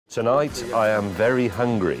Tonight, I am very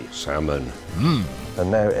hungry. Salmon.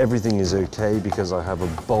 And now everything is okay because I have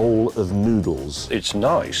a bowl of noodles. It's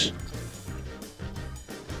nice.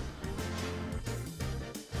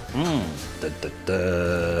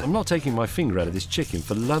 I'm not taking my finger out of this chicken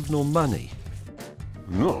for love nor money.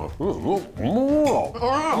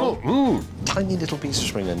 Tiny little piece of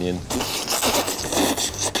spring onion.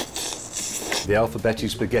 The Alphabetti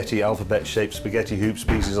spaghetti, alphabet-shaped spaghetti hoops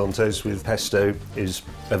pieces on toast with pesto is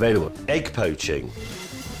available. Egg poaching.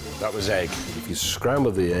 That was egg. If you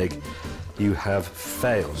scramble the egg, you have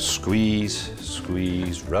failed. Squeeze,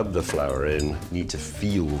 squeeze, rub the flour in. Need to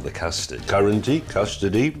feel the custard. Currenty,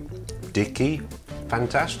 custardy, dicky,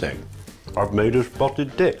 fantastic. I've made a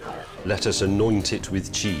spotted dick. Let us anoint it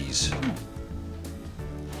with cheese.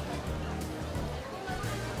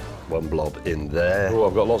 One blob in there. Oh,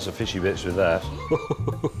 I've got lots of fishy bits with that.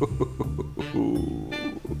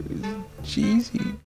 Cheesy.